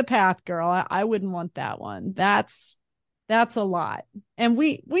 Walk the path, girl. I wouldn't want that one. That's a lot. And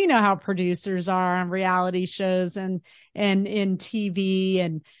we know how producers are on reality shows and in TV,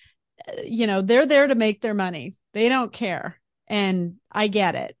 and they're there to make their money. They don't care. And I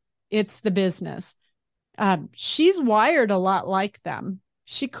get it. It's the business. She's wired a lot like them.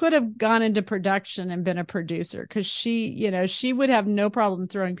 She could have gone into production and been a producer because she would have no problem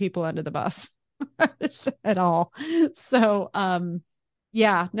throwing people under the bus at all. So,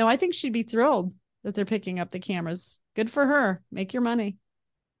 I think she'd be thrilled that they're picking up the cameras. Good for her. Make your money.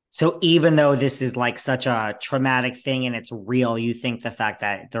 So even though this is like such a traumatic thing and it's real, you think the fact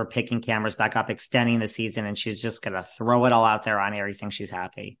that they're picking cameras back up, extending the season, and she's just going to throw it all out there on air, you think she's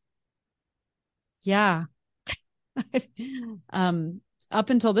happy? Yeah. Up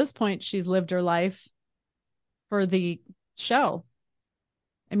until this point, she's lived her life for the show.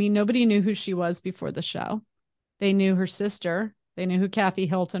 I mean, nobody knew who she was before the show. They knew her sister. They knew who Kathy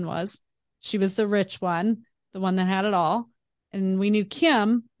Hilton was. She was the rich one, the one that had it all. And we knew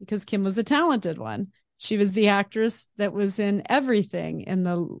Kim because Kim was a talented one. She was the actress that was in everything in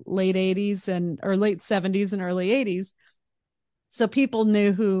the late 80s or late 70s and early 80s. So people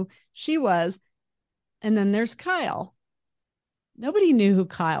knew who she was. And then there's Kyle. Nobody knew who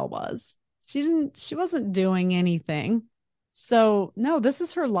Kyle was. She wasn't doing anything. So no, this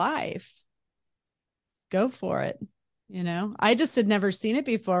is her life. Go for it. I just had never seen it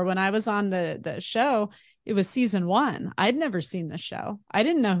before. When I was on the show, it was season 1. I'd never seen the show. I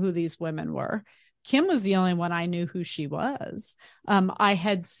didn't know who these women were. Kim was the only one I knew who she was. I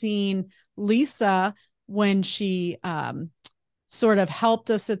had seen Lisa when she sort of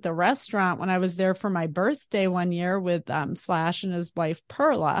helped us at the restaurant when I was there for my birthday one year with Slash and his wife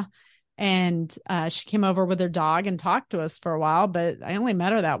Perla. And she came over with her dog and talked to us for a while, but I only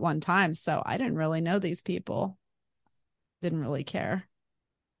met her that one time. So I didn't really know these people. Didn't really care.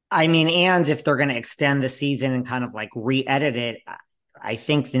 I mean, and if they're going to extend the season and kind of like re-edit it, I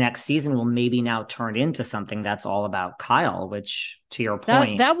think the next season will maybe now turn into something that's all about Kyle, which, to your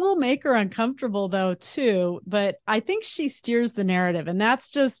point, that will make her uncomfortable though too. But I think she steers the narrative, and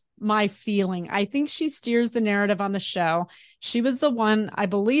that's just my feeling. I think she steers the narrative on the show. She was the one, I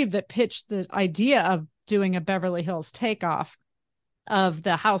believe, that pitched the idea of doing a Beverly Hills takeoff of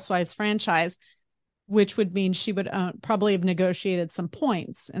the Housewives franchise, which would mean she would probably have negotiated some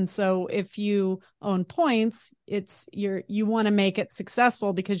points. And so if you own points, you want to make it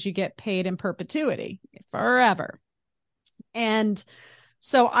successful because you get paid in perpetuity forever. And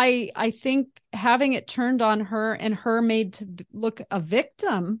so I think having it turned on her and her made to look a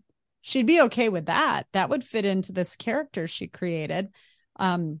victim, she'd be okay with that. That would fit into this character she created.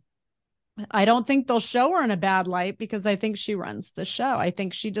 I don't think they'll show her in a bad light because I think she runs the show. I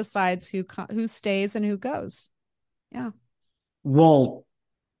think she decides who stays and who goes. Yeah. Well,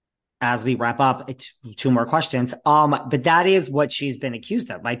 as we wrap up, it's 2 more questions. But that is what she's been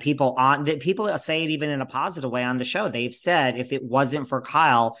accused of by people people say it even in a positive way on the show. They've said if it wasn't for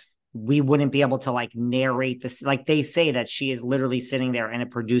Kyle, we wouldn't be able to like narrate this. Like they say that she is literally sitting there and a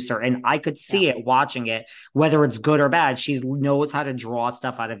producer, and I could see it watching it, whether it's good or bad. She knows how to draw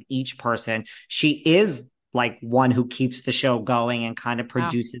stuff out of each person. She is like one who keeps the show going and kind of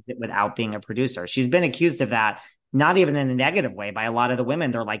produces it without being a producer. She's been accused of that, not even in a negative way, by a lot of the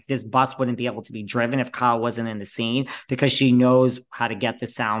women. They're like, this bus wouldn't be able to be driven if Kyle wasn't in the scene, because she knows how to get the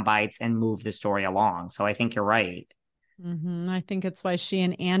sound bites and move the story along. So I think you're right. Mm-hmm. I think it's why she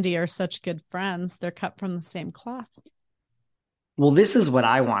and Andy are such good friends. They're cut from the same cloth. Well, this is what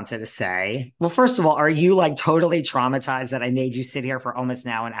I wanted to say. Well, first of all, are you like totally traumatized that I made you sit here for almost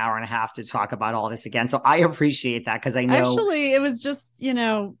now an hour and a half to talk about all this again? So I appreciate that, because I know actually it was just,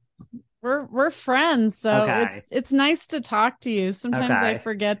 we're friends. So it's nice to talk to you. Sometimes I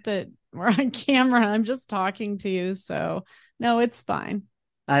forget that we're on camera. I'm just talking to you. So no, it's fine.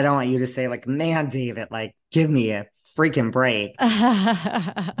 I don't want you to say like, man, David, like, give me a freaking break.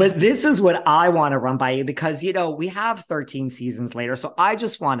 But this is what I want to run by you, because, we have 13 seasons later. So I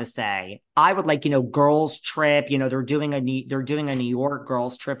just want to say, I would like, girls trip, they're doing a New York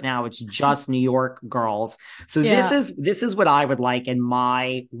girls trip now. It's just New York girls. So this is what I would like. And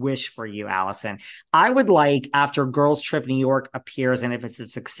my wish for you, Allison, I would like, after Girls Trip New York appears, and if it's a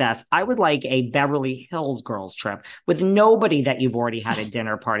success, I would like a Beverly Hills girls trip with nobody that you've already had a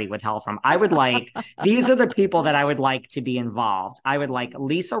dinner party with hell from. I would like, these are the people that I would like to be involved. I would like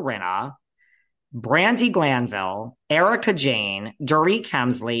Lisa Rinna, Brandy Glanville, Erica Jane, Dorit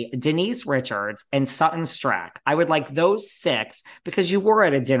Kemsley, Denise Richards, and Sutton Strack. I would like those 6, because you were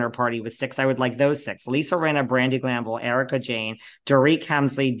at a dinner party with 6. I would like those 6. Lisa Rinna, Brandy Glanville, Erica Jane, Dorit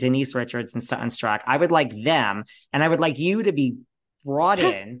Kemsley, Denise Richards, and Sutton Strack. I would like them, and I would like you to be brought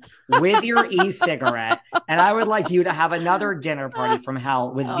in with your e-cigarette, and I would like you to have another dinner party from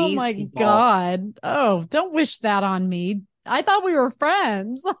hell with these people. Oh my God. Oh, don't wish that on me. I thought we were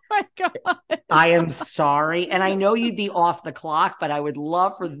friends. Oh my God. I am sorry. And I know you'd be off the clock, but I would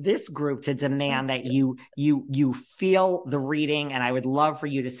love for this group to demand that you feel the reading. And I would love for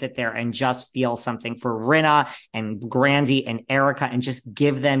you to sit there and just feel something for Rinna and Grandy and Erica, and just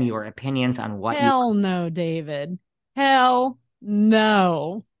give them your opinions on what Hell no, David. Hell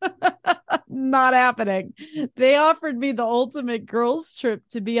no. Not happening. They offered me the ultimate girls trip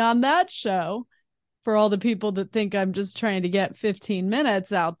to be on that show, for all the people that think I'm just trying to get 15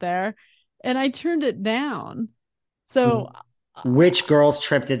 minutes out there. And I turned it down. So which girls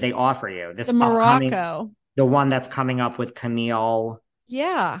trip did they offer you? The Morocco. The one that's coming up with Camille.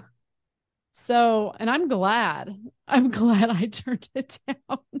 Yeah. So, and I'm glad I turned it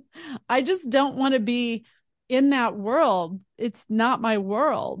down. I just don't want to be in that world. It's not my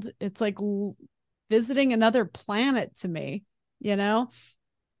world. It's like visiting another planet to me,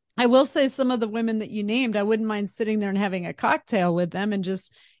 I will say some of the women that you named, I wouldn't mind sitting there and having a cocktail with them and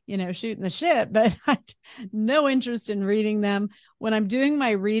just, shooting the shit, but I no interest in reading them. When I'm doing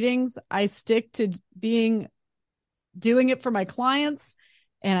my readings, I stick to doing it for my clients,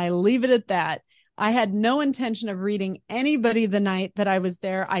 and I leave it at that. I had no intention of reading anybody the night that I was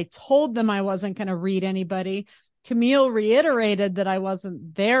there. I told them I wasn't going to read anybody. Camille reiterated that I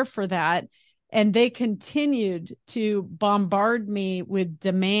wasn't there for that. And they continued to bombard me with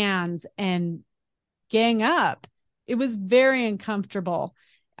demands and gang up. It was very uncomfortable.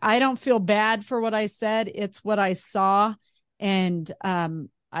 I don't feel bad for what I said. It's what I saw. And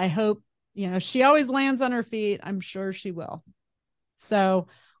I hope, she always lands on her feet. I'm sure she will. So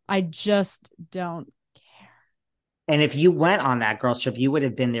I just don't care. And if you went on that girls trip, you would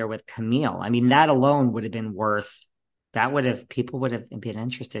have been there with Camille. I mean, that alone would have been people would have been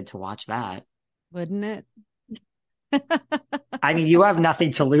interested to watch that. Wouldn't it? I mean, you have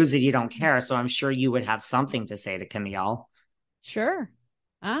nothing to lose if you don't care. So I'm sure you would have something to say to Camille. Sure.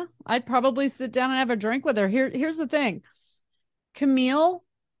 I'd probably sit down and have a drink with her. Here's the thing. Camille,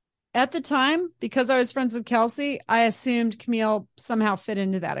 at the time, because I was friends with Kelsey, I assumed Camille somehow fit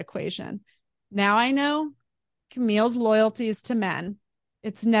into that equation. Now I know Camille's loyalty is to men.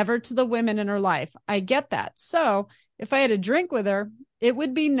 It's never to the women in her life. I get that. So if I had a drink with her, it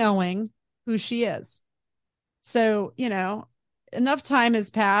would be knowing who she is. So, enough time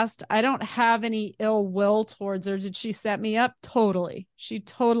has passed. I don't have any ill will towards her. Did she set me up? Totally. She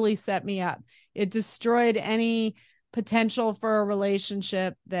totally set me up. It destroyed any potential for a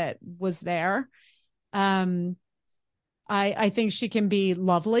relationship that was there. I think she can be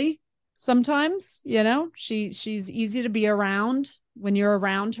lovely sometimes, she's easy to be around when you're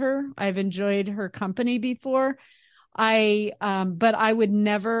around her. I've enjoyed her company before. But I would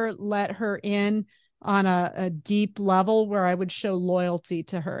never let her in on a deep level where I would show loyalty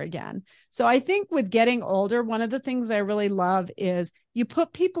to her again. So I think with getting older, one of the things I really love is you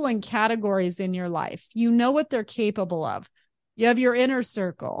put people in categories in your life. You know what they're capable of. You have your inner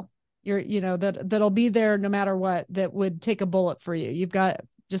circle, that'll be there no matter what, that would take a bullet for you. You've got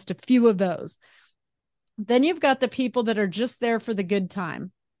just a few of those. Then you've got the people that are just there for the good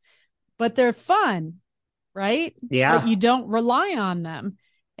time, but they're fun, right? Yeah. But you don't rely on them.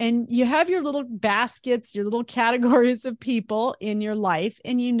 And you have your little baskets, your little categories of people in your life,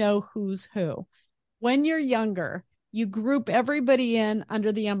 and you know who's who. When you're younger, you group everybody in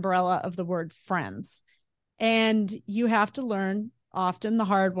under the umbrella of the word friends. And you have to learn, often the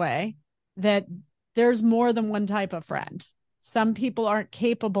hard way, that there's more than one type of friend. Some people aren't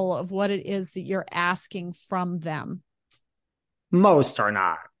capable of what it is that you're asking from them. Most are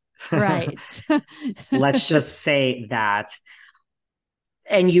not. Right. Let's just say that.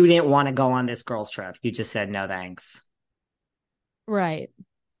 And you didn't want to go on this girls trip. You just said no thanks. Right.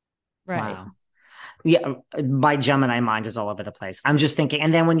 Wow. Yeah, my Gemini mind is all over the place. I'm just thinking,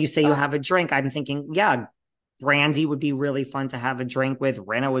 and then when you say you have a drink, I'm thinking, yeah, Brandy would be really fun to have a drink with.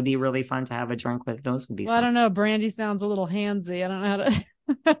 Rena would be really fun to have a drink with. Those would be. Well, I don't know. Brandy sounds a little handsy. I don't know how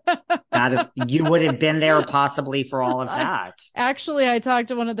to. That is, you would have been there possibly for all of that. Actually, I talked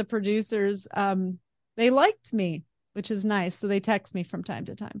to one of the producers. They liked me, which is nice. So they text me from time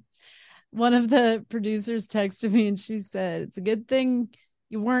to time. One of the producers texted me and she said, "It's a good thing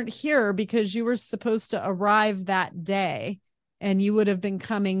you weren't here because you were supposed to arrive that day and you would have been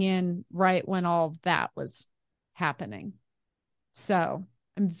coming in right when all of that was happening." So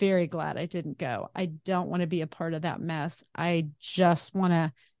I'm very glad I didn't go. I don't want to be a part of that mess. I just want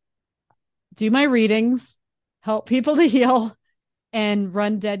to do my readings, help people to heal, and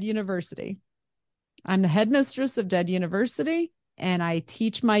run Dead University. I'm the headmistress of Dead University, and I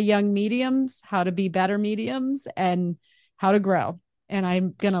teach my young mediums how to be better mediums and how to grow. And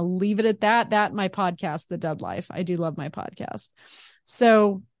I'm going to leave it at that. That my podcast, The Dead Life. I do love my podcast.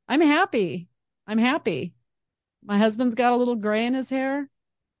 So I'm happy. My husband's got a little gray in his hair.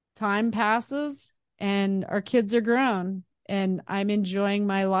 Time passes and our kids are grown and I'm enjoying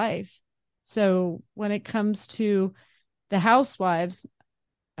my life. So when it comes to the housewives,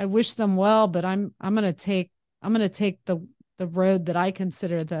 I wish them well, but I'm going to take the road that I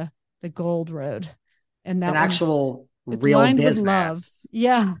consider the gold road. And that an actual it's real lined business. With love.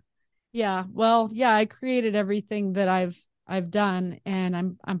 Yeah. Yeah. Well, yeah, I created everything that I've done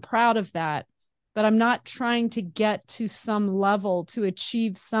and I'm proud of that, but I'm not trying to get to some level to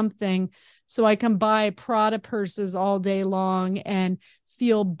achieve something so I can buy Prada purses all day long and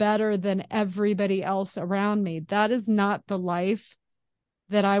feel better than everybody else around me. That is not the life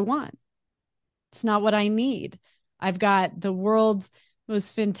that I want. It's not what I need. I've got the world's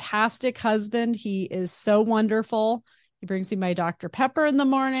most fantastic husband. He is so wonderful. He brings me my Dr. Pepper in the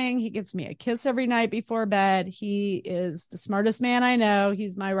morning. He gives me a kiss every night before bed. He is the smartest man I know.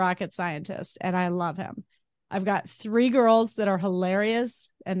 He's my rocket scientist, and I love him. I've got 3 girls that are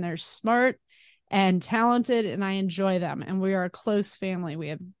hilarious, and they're smart and talented, and I enjoy them. And we are a close family. We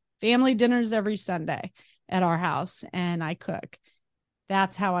have family dinners every Sunday at our house, and I cook.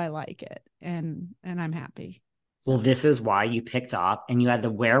 That's how I like it. And I'm happy. Well, this is why you picked up and you had the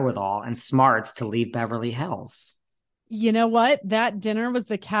wherewithal and smarts to leave Beverly Hills. You know what? That dinner was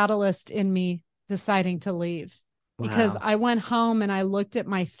the catalyst in me deciding to leave. Wow. Because I went home and I looked at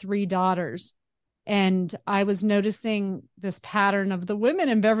my 3 daughters, and I was noticing this pattern of the women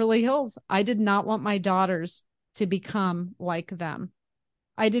in Beverly Hills. I did not want my daughters to become like them.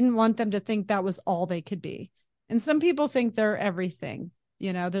 I didn't want them to think that was all they could be. And some people think they're everything.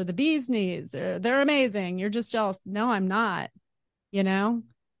 You know, they're the bee's knees. They're amazing. You're just jealous. No, I'm not. You know,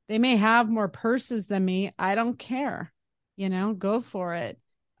 they may have more purses than me. I don't care. You know, go for it.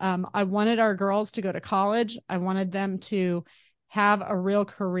 I wanted our girls to go to college. I wanted them to have a real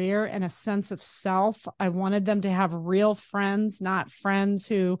career and a sense of self. I wanted them to have real friends, not friends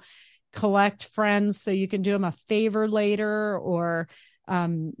who collect friends so you can do them a favor later, or,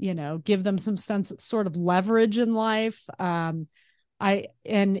 you know, give them some sense of sort of leverage in life. It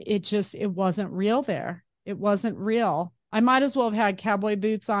wasn't real there. It wasn't real. I might as well have had cowboy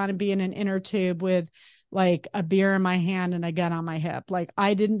boots on and be in an inner tube with like a beer in my hand and a gun on my hip. Like,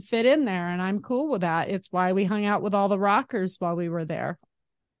 I didn't fit in there, and I'm cool with that. It's why we hung out with all the rockers while we were there.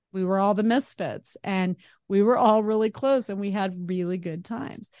 We were all the misfits, and we were all really close, and we had really good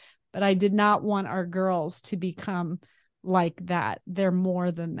times. But I did not want our girls to become like that. They're more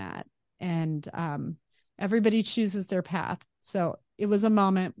than that. And everybody chooses their path. So it was a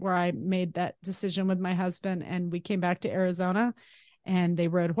moment where I made that decision with my husband, and we came back to Arizona, and they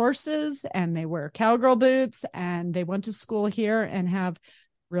rode horses and they wear cowgirl boots, and they went to school here and have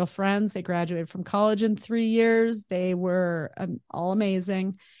real friends. They graduated from college in 3 years. They were all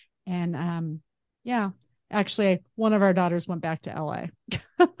amazing. And actually, one of our daughters went back to LA.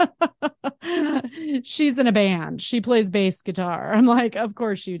 She's in a band. She plays bass guitar. I'm like, of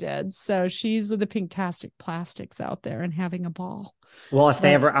course you did. So she's with the Pinktastic Plastics out there and having a ball. Well, I'm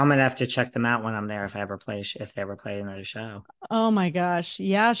going to have to check them out when I'm there. If they ever play another show. Oh my gosh.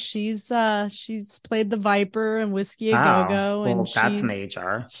 Yeah. She's played the Viper and Whiskey a Go-Go. Well, that's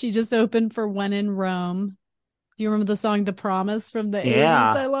major. She just opened for When in Rome. Do you remember the song The Promise from the 80s?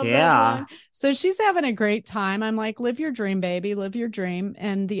 I love that song. So she's having a great time. I'm like, live your dream, baby. Live your dream.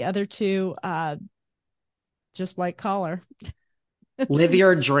 And the other 2, just white collar. Live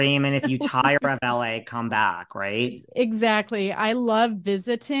your dream. And if you tire of LA, come back, right? Exactly. I love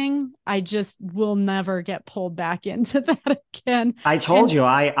visiting. I just will never get pulled back into that again. I told you,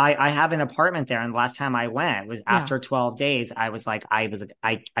 I have an apartment there. And the last time I went was after 12 days. I was like, I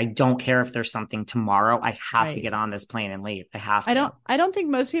don't care if there's something tomorrow. I have to get on this plane and leave. I have to. I don't think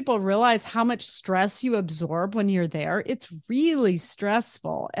most people realize how much stress you absorb when you're there. It's really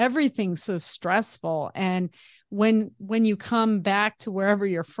stressful. Everything's so stressful. And when you come back to wherever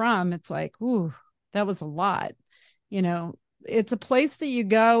you're from, it's like, ooh, that was a lot. You know, it's a place that you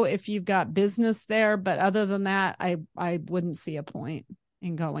go if you've got business there. But other than that, I wouldn't see a point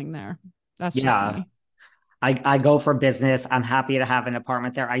in going there. That's just me. I go for business. I'm happy to have an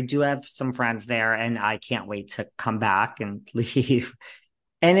apartment there. I do have some friends there, and I can't wait to come back and leave.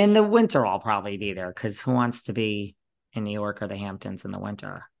 And in the winter, I'll probably be there, because who wants to be in New York or the Hamptons in the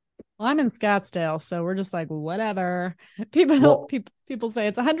winter? Well, I'm in Scottsdale, so we're just like, whatever. People say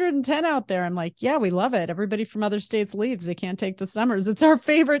it's 110 out there. I'm like, yeah, we love it. Everybody from other states leaves. They can't take the summers. It's our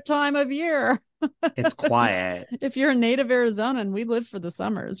favorite time of year. It's quiet. If you're a native Arizonan, we live for the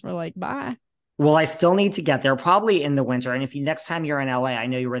summers. We're like, bye. Well, I still need to get there, probably in the winter. And if next time you're in LA, I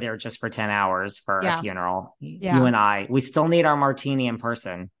know you were there just for 10 hours for a funeral. Yeah. You and we still need our martini in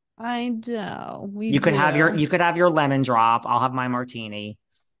person. I know. You could have your lemon drop. I'll have my martini.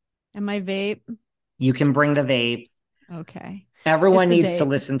 And my vape. You can bring the vape. Okay. Everyone needs to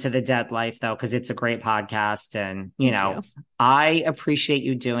listen to The Dead Life, though, because it's a great podcast. And, you know, I appreciate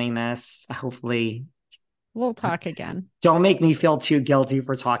you doing this. Hopefully we'll talk again. Don't make me feel too guilty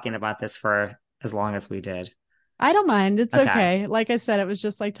for talking about this for as long as we did. I don't mind. It's okay. Like I said, it was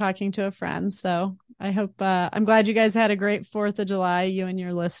just like talking to a friend. So I hope I'm glad you guys had a great 4th of July, you and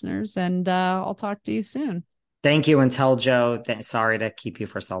your listeners. And I'll talk to you soon. Thank you. And tell Joe sorry to keep you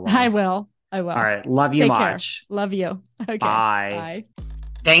for so long. I will. All right. Love you much. Care. Love you. Okay. Bye.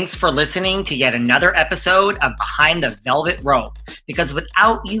 Thanks for listening to yet another episode of Behind the Velvet Rope. Because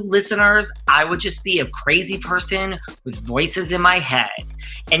without you listeners, I would just be a crazy person with voices in my head.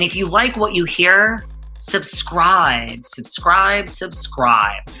 And if you like what you hear, subscribe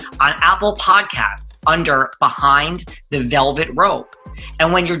on Apple Podcasts under Behind the Velvet Rope.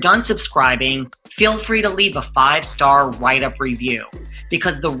 And when you're done subscribing, feel free to leave a 5-star write-up review,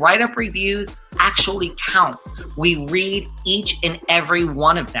 because the write-up reviews actually count. We read each and every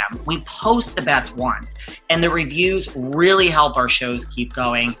one of them. We post the best ones, and the reviews really help our shows keep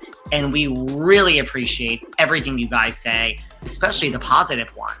going. And we really appreciate everything you guys say, especially the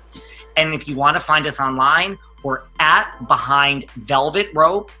positive ones. And if you want to find us online, we're at Behind Velvet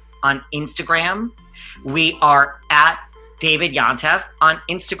Rope on Instagram. We are at David Yontef on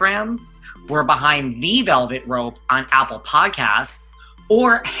Instagram. We're Behind the Velvet Rope on Apple Podcasts.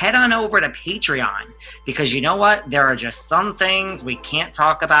 Or head on over to Patreon, because you know what? There are just some things we can't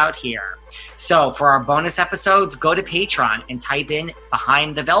talk about here. So for our bonus episodes, go to Patreon and type in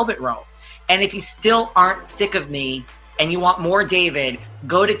Behind the Velvet Rope. And if you still aren't sick of me and you want more David,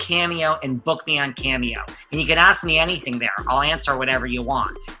 go to Cameo and book me on Cameo. And you can ask me anything there. I'll answer whatever you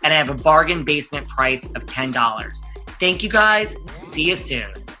want. And I have a bargain basement price of $10. Thank you guys. See you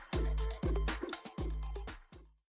soon.